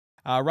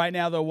Right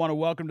now, though, I want to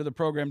welcome to the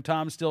program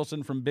Tom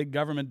Stilson from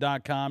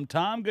BigGovernment.com.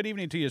 Tom, good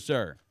evening to you,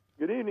 sir.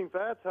 Good evening,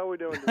 Fats. How are we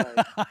doing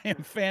tonight? I am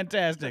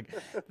fantastic.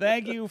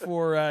 Thank you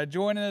for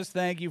joining us.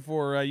 Thank you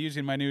for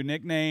using my new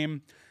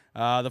nickname.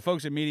 The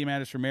folks at Media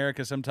Matters for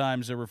America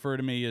sometimes refer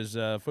to me as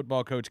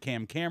football coach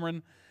Cam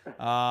Cameron.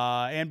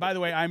 And by the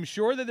way, I'm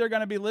sure that they're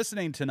going to be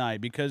listening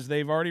tonight because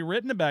they've already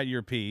written about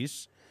your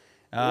piece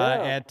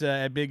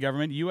at Big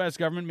Government. U.S.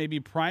 government may be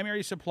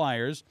primary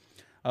suppliers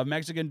of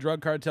Mexican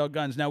drug cartel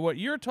guns. Now, what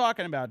you're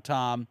talking about,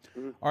 Tom,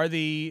 are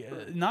the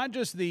not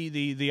just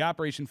the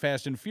Operation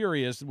Fast and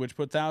Furious, which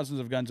put thousands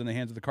of guns in the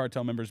hands of the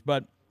cartel members,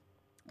 but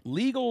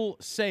legal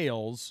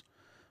sales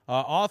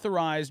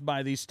authorized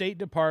by the State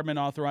Department,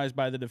 authorized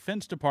by the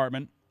Defense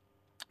Department,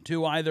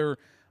 to either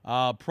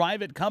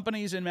private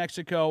companies in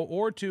Mexico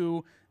or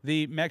to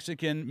the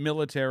Mexican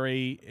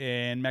military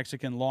and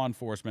Mexican law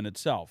enforcement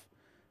itself,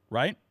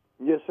 right?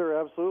 Yes, sir,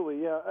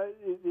 absolutely. Yeah,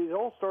 it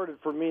all started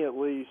for me at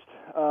least.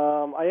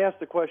 I asked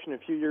the question a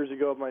few years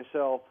ago of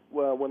myself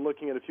when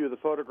looking at a few of the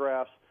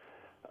photographs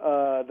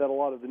that a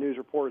lot of the news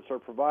reports are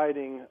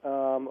providing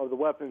of the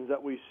weapons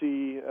that we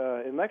see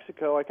in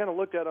Mexico. I kind of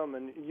looked at them,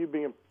 and you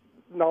being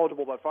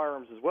knowledgeable about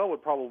firearms as well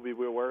would probably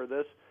be aware of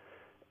this.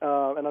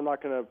 And I'm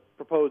not going to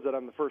propose that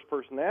I'm the first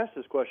person to ask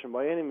this question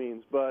by any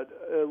means, but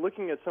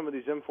looking at some of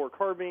these M4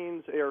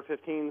 carbines,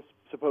 AR-15s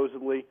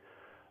supposedly,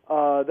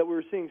 that we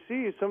were seeing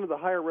some of the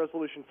higher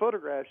resolution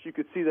photographs, you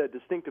could see that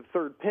distinctive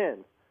third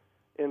pin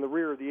in the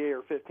rear of the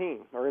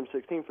AR-15, or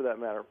M16 for that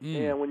matter.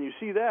 And when you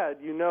see that,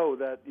 you know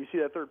that you see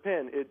that third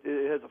pin, it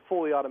has a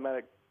fully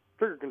automatic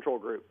trigger control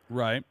group.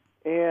 Right.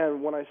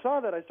 And when I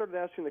saw that, I started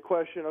asking the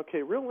question,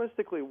 okay,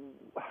 realistically,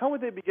 how would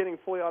they be getting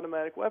fully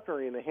automatic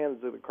weaponry in the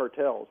hands of the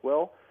cartels?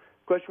 Well,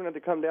 the question we had to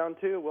come down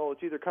to, well,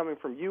 it's either coming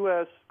from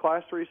U.S.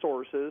 Class 3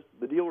 sources,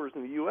 the dealers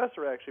in the U.S.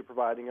 are actually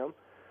providing them,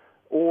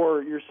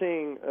 or you're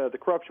seeing the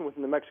corruption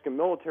within the Mexican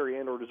military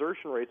and or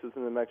desertion rates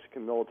within the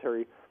Mexican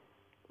military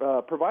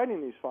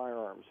providing these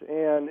firearms.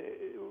 And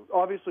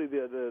obviously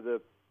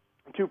the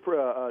two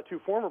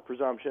former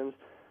presumptions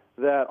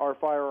that our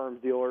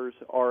firearms dealers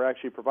are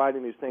actually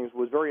providing these things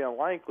was very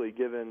unlikely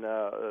given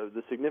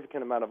the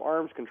significant amount of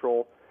arms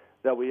control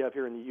that we have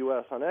here in the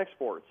U.S. on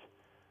exports.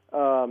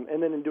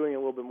 And then in doing a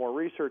little bit more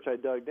research, I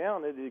dug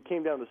down. It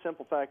came down to the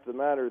simple fact of the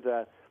matter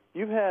that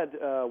you've had,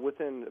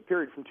 within a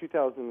period from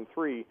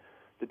 2003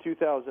 to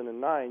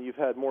 2009, you've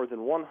had more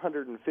than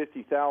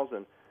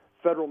 150,000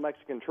 federal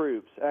Mexican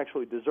troops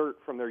actually desert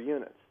from their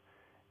units.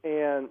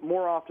 And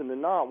more often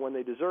than not, when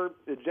they desert,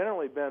 it's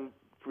generally been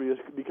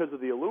because of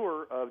the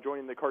allure of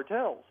joining the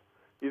cartels.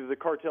 Either the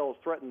cartels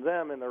threaten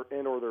them and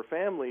or their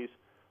families,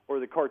 or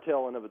the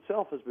cartel in of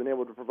itself has been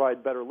able to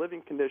provide better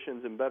living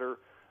conditions and better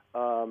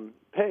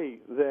pay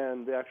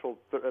than the actual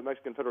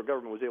Mexican federal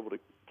government was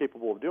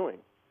capable of doing.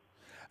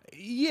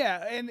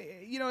 Yeah, and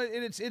you know,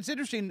 it's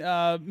interesting.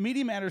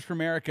 Media Matters for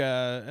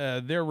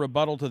America, their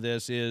rebuttal to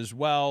this is,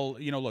 well,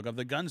 you know, look, of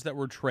the guns that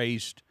were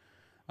traced,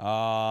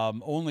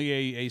 only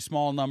a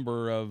small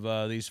number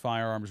of these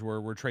firearms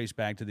were traced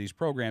back to these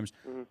programs.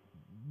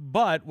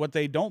 But what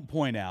they don't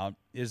point out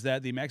is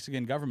that the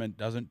Mexican government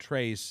doesn't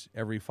trace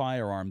every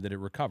firearm that it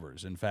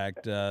recovers. In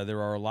fact, there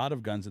are a lot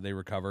of guns that they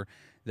recover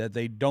that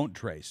they don't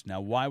trace.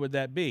 Now, why would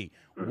that be?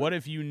 What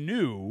if you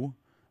knew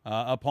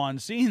upon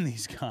seeing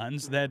these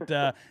guns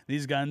that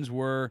these guns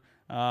were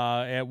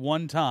at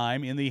one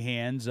time in the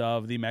hands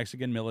of the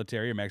Mexican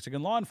military or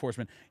Mexican law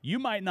enforcement? You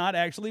might not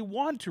actually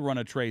want to run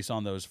a trace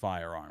on those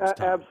firearms,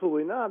 Tom.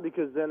 Absolutely not,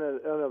 because then in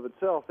and of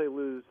itself they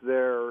lose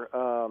their,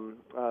 so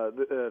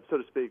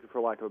to speak,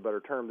 for lack of a better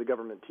term, the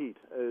government teat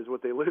is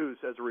what they lose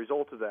as a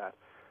result of that.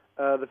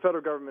 The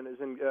federal government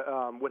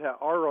would have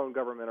our own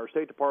government, our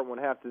State Department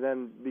would have to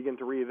then begin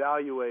to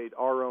reevaluate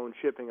our own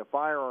shipping of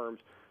firearms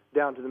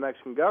down to the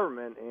Mexican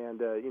government. And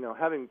you know,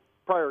 having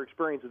prior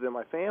experience within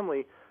my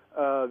family,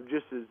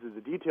 just as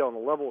the detail and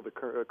the level of the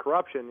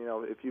corruption, you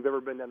know, if you've ever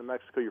been down to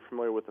Mexico, you're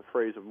familiar with the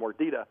phrase of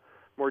mordida.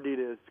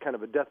 Mordida is kind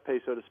of a death pay,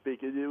 so to speak.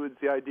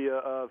 It's the idea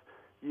of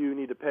you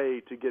need to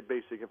pay to get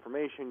basic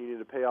information. You need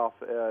to pay off.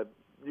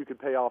 You could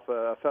pay off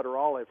a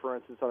federale, for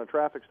instance, on a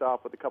traffic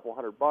stop with a couple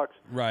 $100,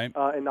 right,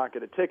 and not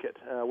get a ticket,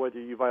 whether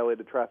you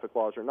violated traffic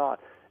laws or not.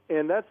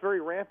 And that's very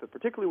rampant,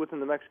 particularly within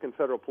the Mexican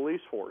federal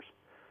police force.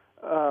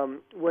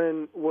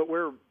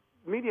 Where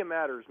Media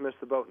Matters missed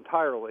the boat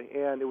entirely,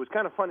 and it was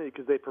kind of funny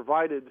because they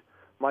provided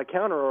my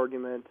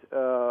counter-argument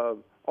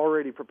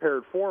already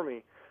prepared for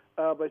me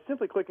by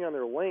simply clicking on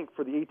their link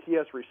for the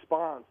ATS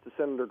response to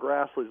Senator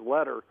Grassley's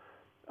letter.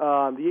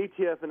 The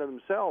ATF in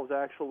themselves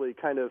actually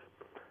kind of,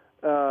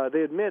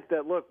 they admit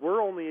that, look,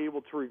 we're only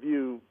able to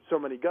review so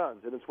many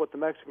guns, and it's what the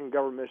Mexican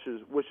government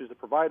wishes to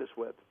provide us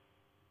with.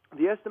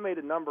 The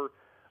estimated number,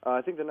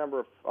 I think the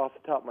number off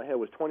the top of my head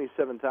was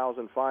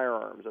 27,000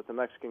 firearms that the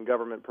Mexican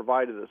government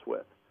provided us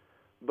with.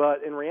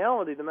 But in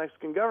reality, the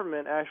Mexican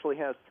government actually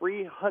has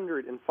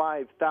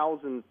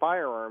 305,000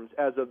 firearms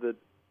as of the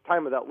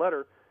time of that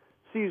letter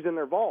seized in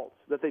their vaults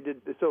that they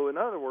did. So in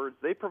other words,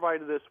 they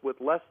provided us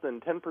with less than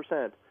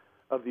 10%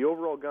 of the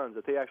overall guns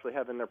that they actually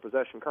have in their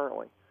possession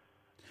currently.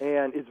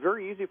 And it's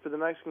very easy for the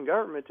Mexican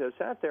government to have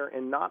sat there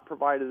and not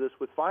provided us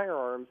with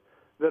firearms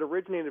that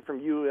originated from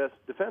U.S.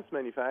 defense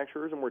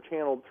manufacturers and were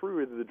channeled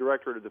through either the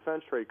Directorate of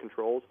Defense Trade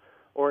Controls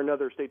or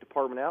another State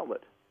Department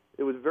outlet.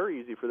 It was very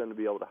easy for them to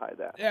be able to hide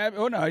that. Yeah,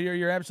 oh no,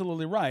 you're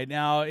absolutely right.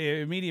 Now,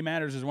 Media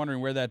Matters is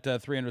wondering where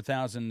that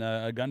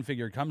 300,000 gun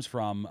figure comes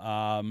from.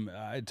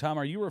 Tom,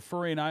 are you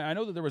referring? I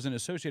know that there was an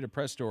Associated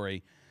Press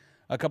story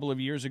a couple of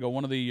years ago.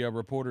 One of the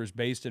reporters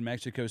based in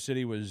Mexico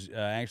City was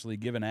actually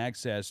given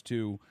access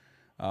to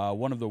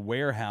one of the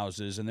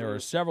warehouses, and there are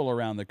several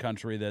around the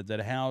country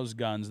that house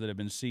guns that have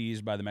been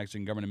seized by the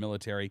Mexican government and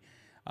military.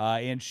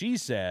 And she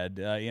said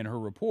in her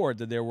report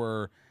that there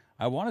were,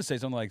 I want to say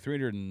something like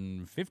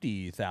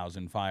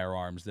 350,000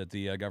 firearms that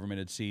the government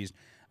had seized,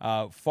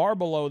 far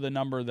below the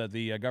number that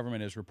the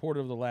government has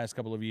reported over the last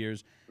couple of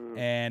years,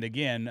 and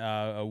again,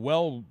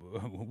 well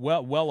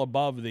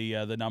above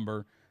the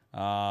number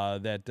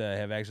that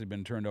have actually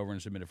been turned over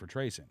and submitted for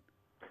tracing.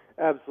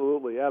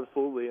 Absolutely,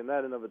 absolutely, and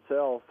that in of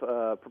itself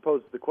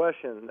proposes the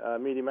question.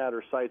 Media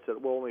Matters cites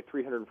that only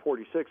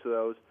 346 of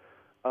those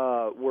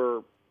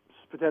were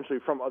potentially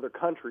from other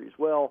countries.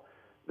 Well,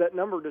 that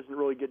number doesn't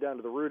really get down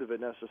to the root of it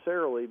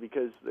necessarily,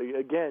 because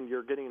again,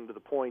 you're getting into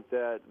the point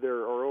that there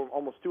are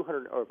almost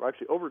 200, or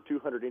actually over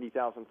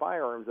 280,000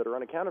 firearms that are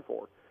unaccounted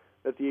for,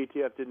 that the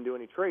ATF didn't do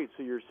any trade.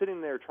 So you're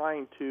sitting there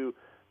trying to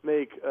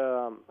make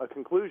a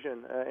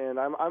conclusion, and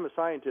I'm a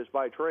scientist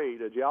by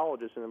trade, a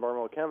geologist and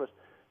environmental chemist.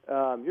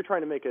 You're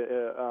trying to make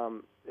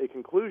a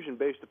conclusion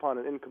based upon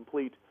an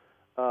incomplete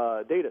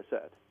data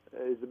set,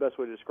 is the best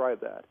way to describe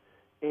that.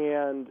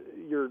 And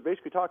you're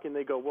basically talking,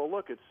 they go, well,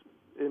 look, it's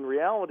in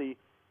reality,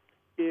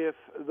 if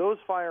those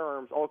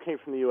firearms all came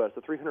from the U.S.,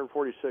 the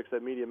 346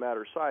 that Media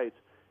Matters cites,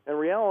 in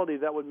reality,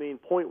 that would mean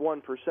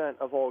 0.1%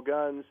 of all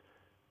guns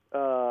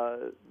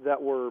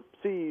that were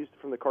seized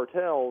from the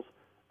cartels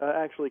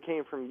actually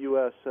came from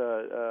U.S.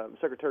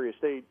 Secretary of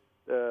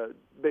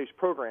State-based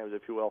programs,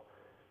 if you will.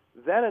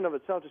 That in of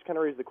itself just kind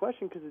of raises the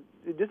question, because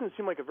it doesn't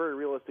seem like a very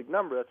realistic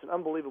number. That's an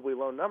unbelievably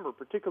low number,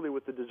 particularly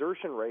with the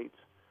desertion rates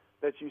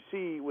that you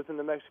see within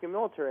the Mexican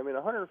military. I mean,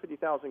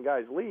 150,000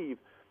 guys leave.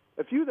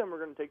 A few of them are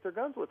going to take their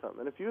guns with them,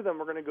 and a few of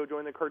them are going to go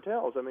join the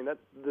cartels. I mean,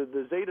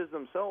 the Zetas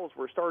themselves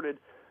were started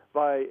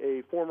by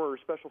a former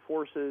Special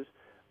Forces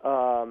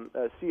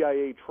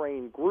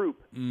CIA-trained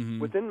group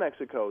within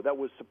Mexico that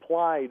was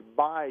supplied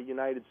by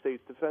United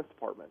States Defense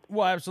Department.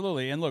 Well,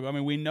 absolutely. And look, I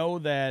mean, we know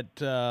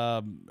that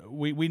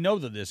we know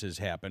that this has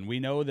happened. We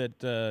know that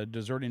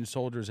deserting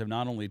soldiers have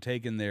not only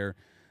taken their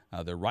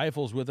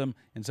rifles with them.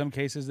 In some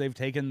cases, they've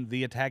taken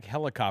the attack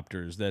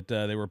helicopters that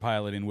they were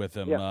piloting with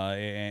them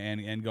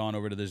and gone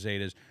over to the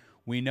Zetas.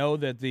 We know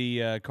that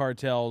the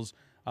cartels,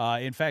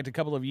 in fact, a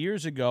couple of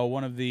years ago,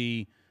 one of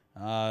the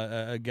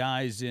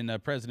guys in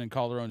President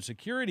Calderon's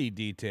security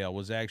detail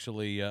was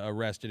actually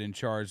arrested and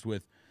charged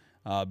with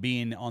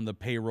being on the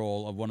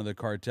payroll of one of the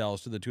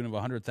cartels to the tune of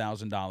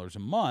 $100,000 a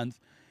month.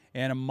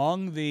 And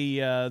among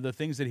the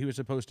things that he was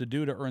supposed to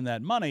do to earn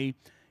that money,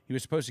 he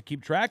was supposed to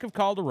keep track of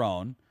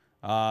Calderon,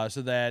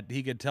 so that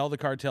he could tell the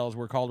cartels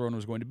where Calderon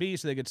was going to be,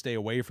 so they could stay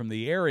away from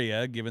the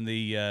area, given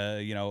the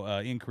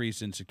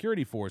increase in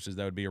security forces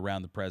that would be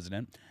around the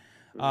president.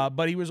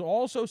 But he was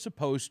also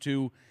supposed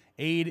to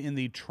aid in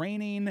the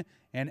training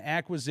and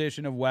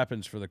acquisition of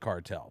weapons for the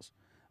cartels.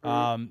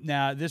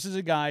 Now, this is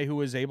a guy who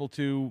was able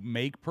to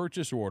make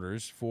purchase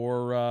orders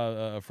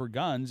for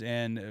guns,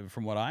 and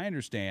from what I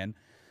understand,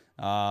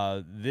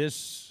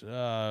 this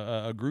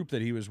group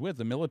that he was with,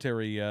 the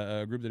military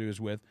group that he was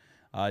with,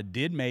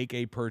 did make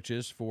a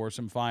purchase for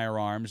some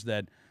firearms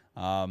that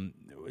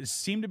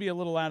seemed to be a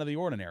little out of the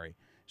ordinary.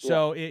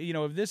 So,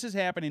 if this is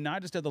happening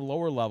not just at the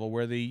lower level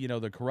where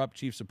the corrupt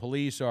chiefs of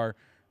police are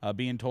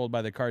being told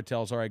by the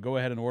cartels, all right, go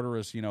ahead and order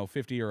us,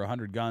 50 or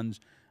 100 guns.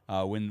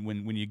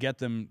 When you get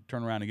them,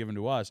 turn around and give them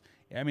to us.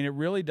 I mean, it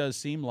really does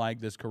seem like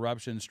this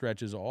corruption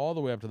stretches all the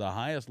way up to the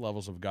highest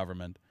levels of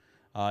government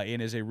and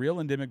is a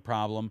real endemic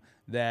problem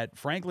that,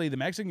 frankly, the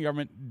Mexican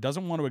government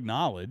doesn't want to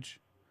acknowledge.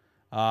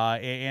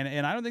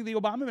 And I don't think the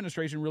Obama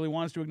administration really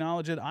wants to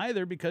acknowledge it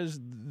either, because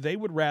they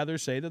would rather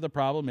say that the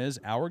problem is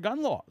our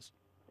gun laws.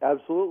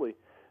 Absolutely.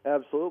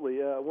 Absolutely.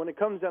 When it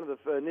comes down to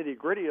the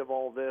nitty-gritty of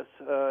all this,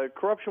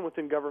 corruption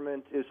within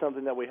government is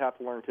something that we have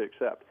to learn to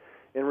accept.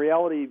 In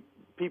reality,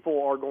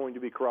 people are going to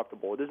be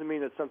corruptible. It doesn't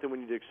mean it's something we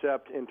need to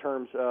accept in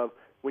terms of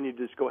we need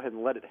to just go ahead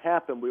and let it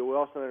happen. We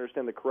also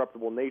understand the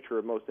corruptible nature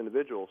of most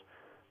individuals,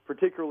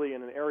 particularly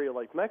in an area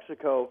like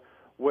Mexico,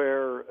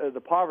 where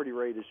the poverty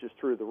rate is just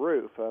through the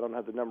roof. I don't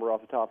have the number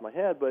off the top of my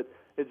head, but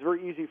it's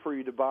very easy for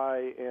you to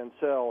buy and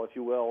sell, if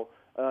you will,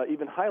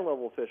 even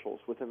high-level officials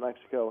within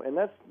Mexico. And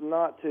that's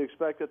not to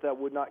expect that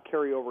would not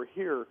carry over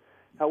here.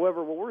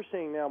 However, what we're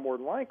seeing now more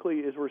than likely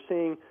is we're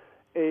seeing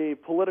a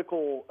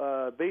political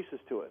basis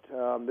to it.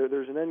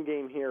 There's an end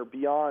game here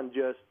beyond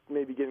just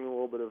maybe getting a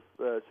little bit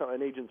of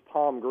an agent's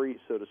palm grease,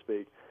 so to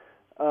speak.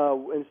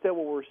 Instead,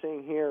 what we're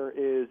seeing here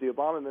is the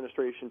Obama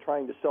administration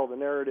trying to sell the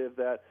narrative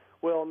that,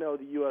 well, no,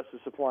 the U.S. is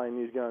supplying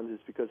these guns.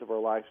 It's because of our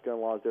lax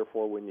gun laws,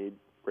 therefore we need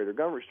greater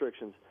gun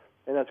restrictions.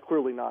 And that's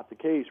clearly not the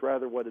case.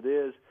 Rather, what it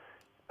is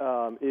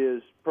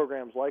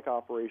programs like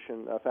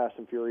Operation Fast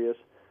and Furious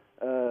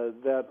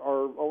that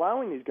are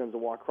allowing these guns to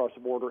walk across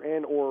the border,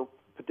 and or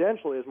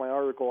potentially, as my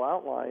article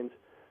outlines,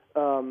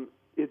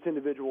 it's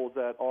individuals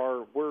that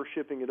we're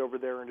shipping it over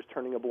there and just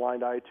turning a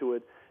blind eye to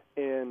it.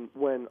 And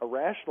when a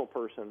rational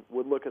person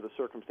would look at the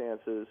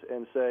circumstances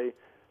and say,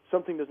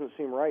 something doesn't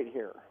seem right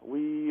here.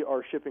 We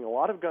are shipping a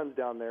lot of guns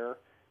down there.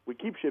 We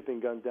keep shipping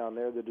guns down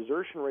there. The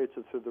desertion rates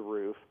are through the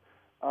roof.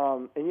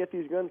 And yet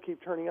these guns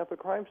keep turning up at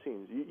crime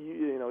scenes.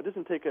 You know, it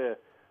doesn't take a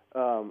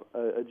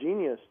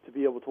genius to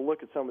be able to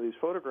look at some of these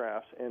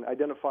photographs and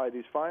identify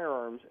these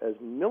firearms as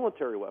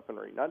military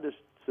weaponry, not just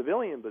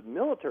civilian, but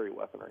military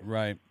weaponry.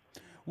 Right.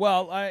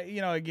 Well,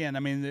 you know, again, I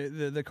mean,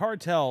 the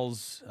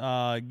cartels,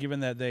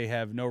 given that they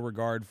have no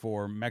regard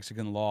for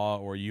Mexican law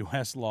or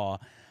U.S. law,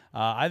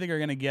 I think are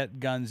going to get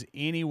guns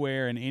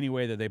anywhere and any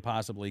way that they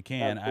possibly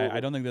can. I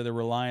don't think that they're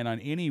relying on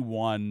any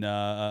one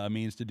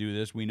means to do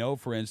this. We know,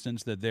 for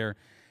instance, that they're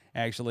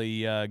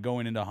actually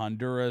going into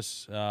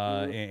Honduras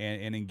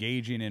and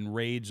engaging in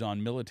raids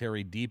on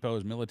military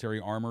depots, military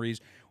armories.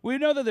 We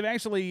know that they've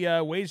actually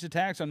waged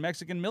attacks on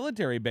Mexican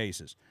military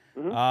bases.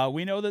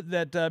 We know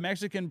that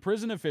Mexican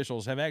prison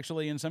officials have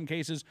actually, in some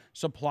cases,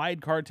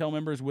 supplied cartel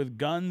members with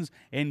guns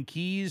and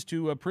keys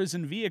to a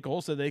prison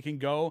vehicle so they can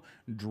go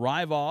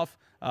drive off,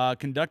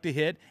 conduct a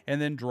hit,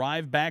 and then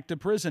drive back to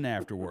prison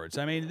afterwards.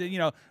 I mean, you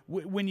know,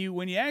 when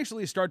you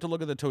actually start to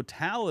look at the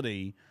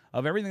totality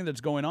of everything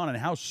that's going on and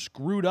how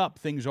screwed up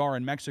things are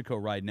in Mexico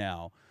right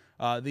now,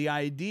 the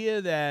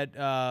idea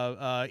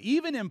that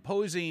even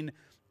imposing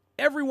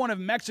every one of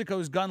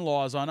Mexico's gun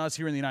laws on us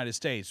here in the United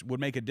States would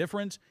make a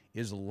difference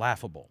is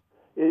laughable.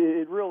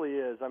 It really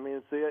is. I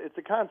mean, it's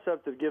the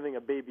concept of giving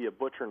a baby a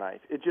butcher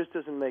knife. It just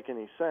doesn't make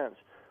any sense.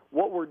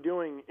 What we're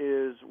doing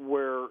is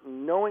we're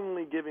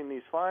knowingly giving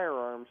these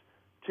firearms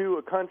to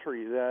a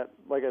country that,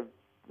 like I've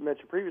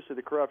mentioned previously,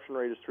 the corruption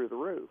rate is through the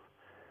roof.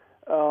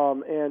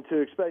 And to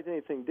expect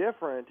anything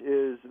different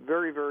is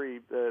very,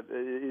 very,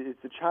 it's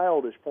a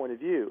childish point of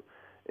view.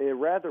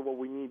 Rather, what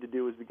we need to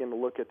do is begin to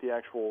look at the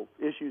actual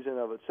issues in and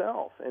of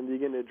itself and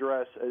begin to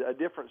address a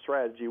different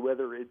strategy,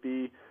 whether it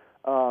be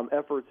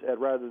efforts at,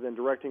 rather than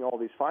directing all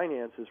these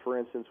finances, for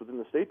instance, within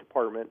the State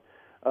Department.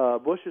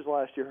 Bush's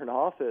last year in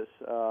office,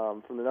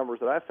 from the numbers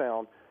that I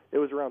found, it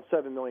was around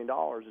 $7 million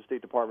the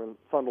State Department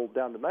funneled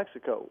down to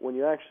Mexico. When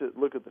you actually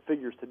look at the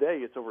figures today,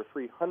 it's over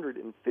 $350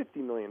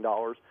 million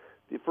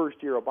the first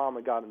year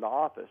Obama got into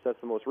office. That's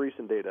the most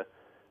recent data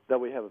that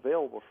we have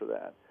available for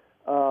that.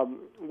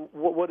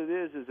 What it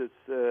is it's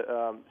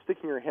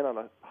sticking your hand on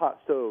a hot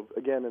stove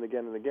again and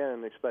again and again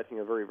and expecting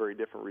a very, very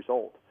different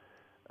result.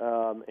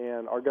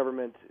 And our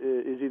government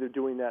is either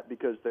doing that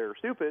because they're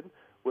stupid,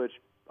 which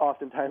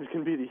oftentimes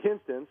can be the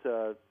instance.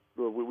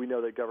 We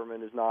know that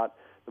government is not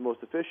the most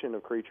efficient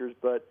of creatures,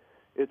 but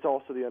it's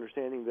also the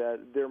understanding that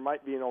there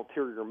might be an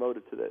ulterior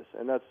motive to this.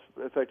 And that's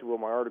effectively what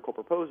my article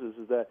proposes,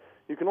 is that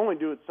you can only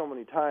do it so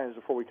many times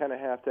before we kind of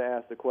have to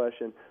ask the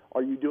question,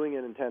 are you doing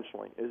it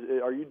intentionally?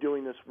 Are you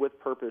doing this with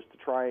purpose to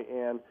try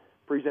and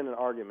present an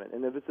argument?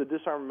 And if it's to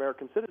disarm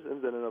American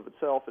citizens, then in and of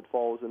itself it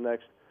follows the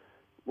next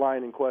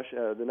line in question,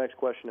 the next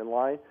question in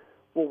line.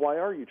 Well, why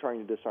are you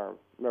trying to disarm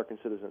American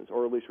citizens,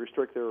 or at least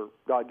restrict their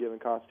God-given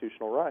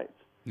constitutional rights?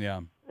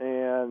 Yeah.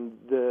 And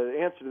the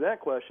answer to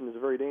that question is a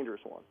very dangerous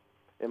one,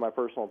 in my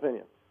personal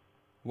opinion.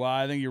 Well,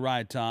 I think you're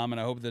right, Tom,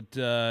 and I hope that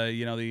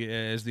you know,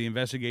 as the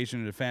investigation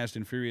into Fast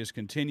and Furious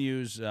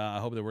continues, I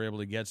hope that we're able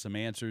to get some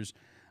answers.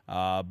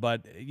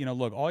 But you know,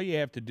 look, all you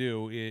have to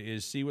do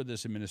is see what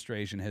this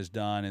administration has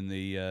done in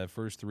the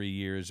first 3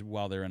 years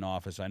while they're in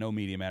office. I know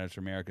Media Matters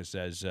for America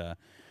says, and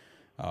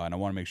I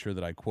want to make sure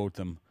that I quote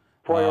them.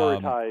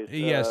 Prioritize.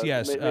 Yes.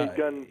 Made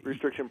gun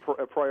restriction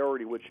a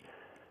priority, which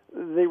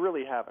they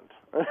really haven't.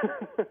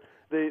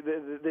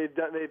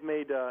 They've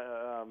made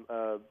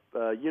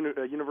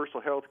universal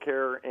health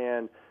care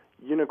and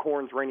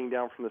unicorns raining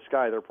down from the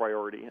sky their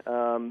priority,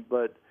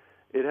 but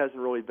it hasn't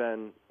really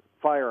been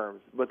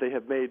firearms. But they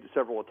have made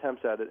several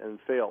attempts at it and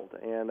failed.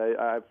 And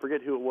I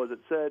forget who it was that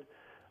said,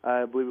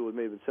 I believe it was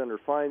maybe Senator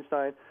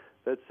Feinstein,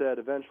 that said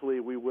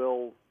eventually we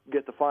will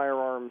get the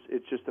firearms.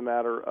 It's just a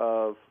matter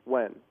of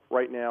when.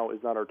 Right now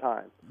is not our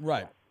time.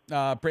 Right.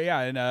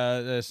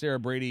 And Sarah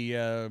Brady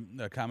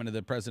commented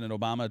that President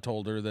Obama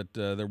told her that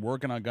they're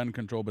working on gun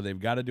control, but they've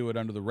got to do it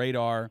under the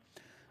radar.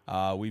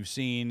 We've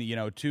seen, you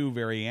know, two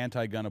very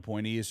anti-gun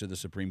appointees to the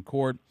Supreme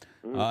Court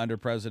under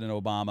President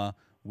Obama.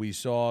 We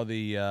saw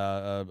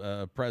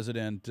the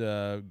president,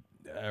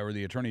 or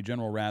the Attorney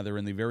General, rather,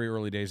 in the very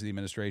early days of the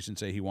administration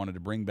say he wanted to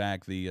bring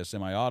back the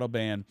semi-auto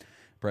ban.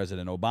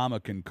 President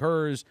Obama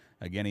concurs.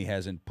 Again, he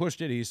hasn't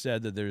pushed it. He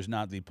said that there's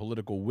not the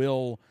political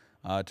will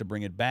to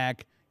bring it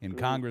back in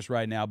Congress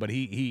right now, but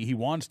he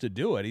wants to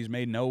do it. He's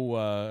made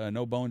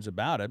no bones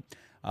about it.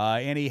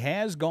 And he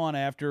has gone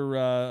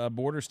after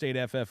border state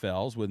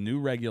FFLs with new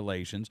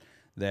regulations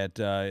that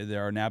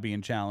are now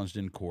being challenged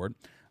in court.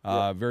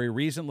 Very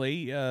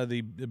recently,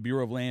 the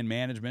Bureau of Land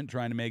Management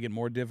trying to make it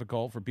more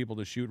difficult for people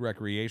to shoot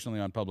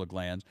recreationally on public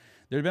lands.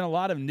 There's been a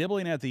lot of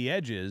nibbling at the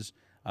edges,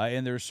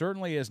 and there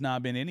certainly has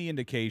not been any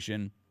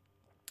indication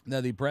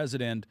that the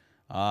president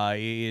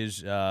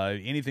is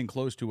anything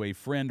close to a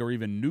friend or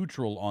even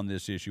neutral on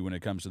this issue when it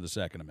comes to the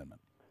Second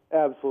Amendment.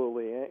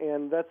 Absolutely,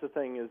 and that's the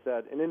thing, is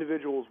that an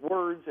individual's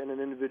words and an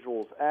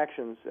individual's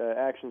actions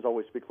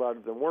always speak louder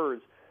than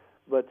words,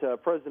 but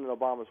President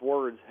Obama's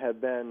words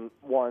have been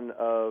one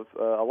of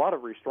a lot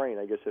of restraint,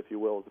 I guess, if you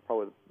will, is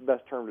probably the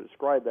best term to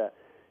describe that,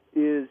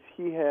 is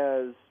he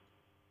has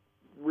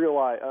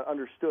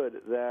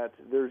understood that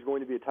there's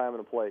going to be a time and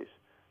a place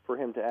for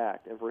him to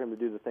act and for him to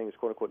do the things,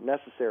 quote-unquote,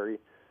 necessary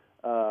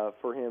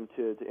for him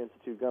to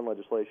institute gun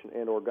legislation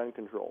and or gun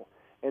control.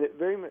 And it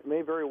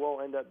may very well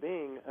end up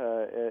being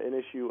an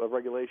issue of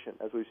regulation,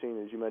 as we've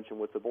seen, as you mentioned,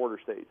 with the border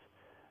states.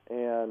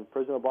 And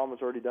President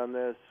Obama's already done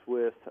this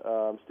with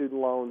student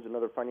loans and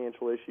other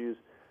financial issues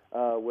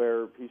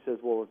where he says,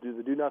 well, if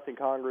the do-nothing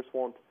Congress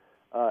won't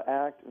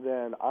act,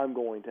 then I'm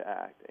going to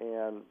act.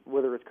 And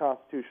whether it's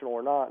constitutional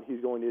or not,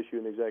 he's going to issue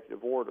an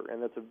executive order.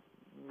 And that's a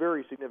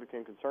very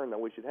significant concern that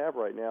we should have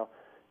right now,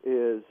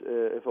 is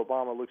if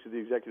Obama looks at the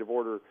executive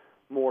order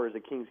more as a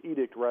king's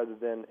edict rather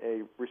than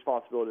a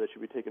responsibility that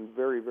should be taken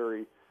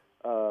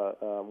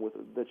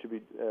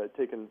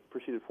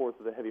proceeded forth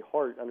with a heavy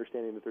heart,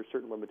 understanding that there's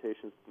certain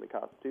limitations in the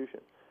Constitution.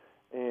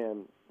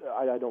 And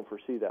I don't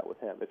foresee that with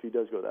him if he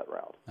does go that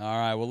route. All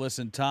right. Well,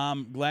 listen,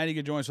 Tom, glad you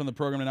could join us on the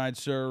program tonight,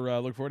 sir.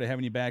 Look forward to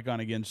having you back on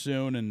again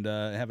soon, and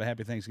have a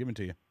happy Thanksgiving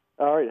to you.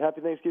 All right. Happy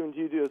Thanksgiving to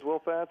you, too, as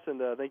well, Fats,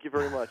 and thank you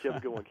very much. You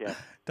have a good one, Cam.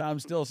 Tom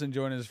Stilson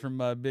joining us from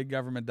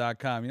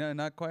BigGovernment.com. You know,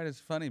 not quite as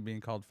funny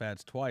being called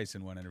Fats twice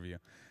in one interview.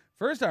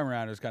 First time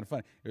around, it was kind of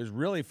funny. It was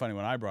really funny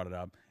when I brought it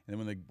up, and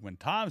then when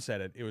Tom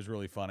said it, it was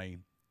really funny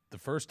the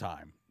first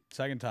time.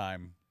 Second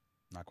time,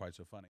 not quite so funny.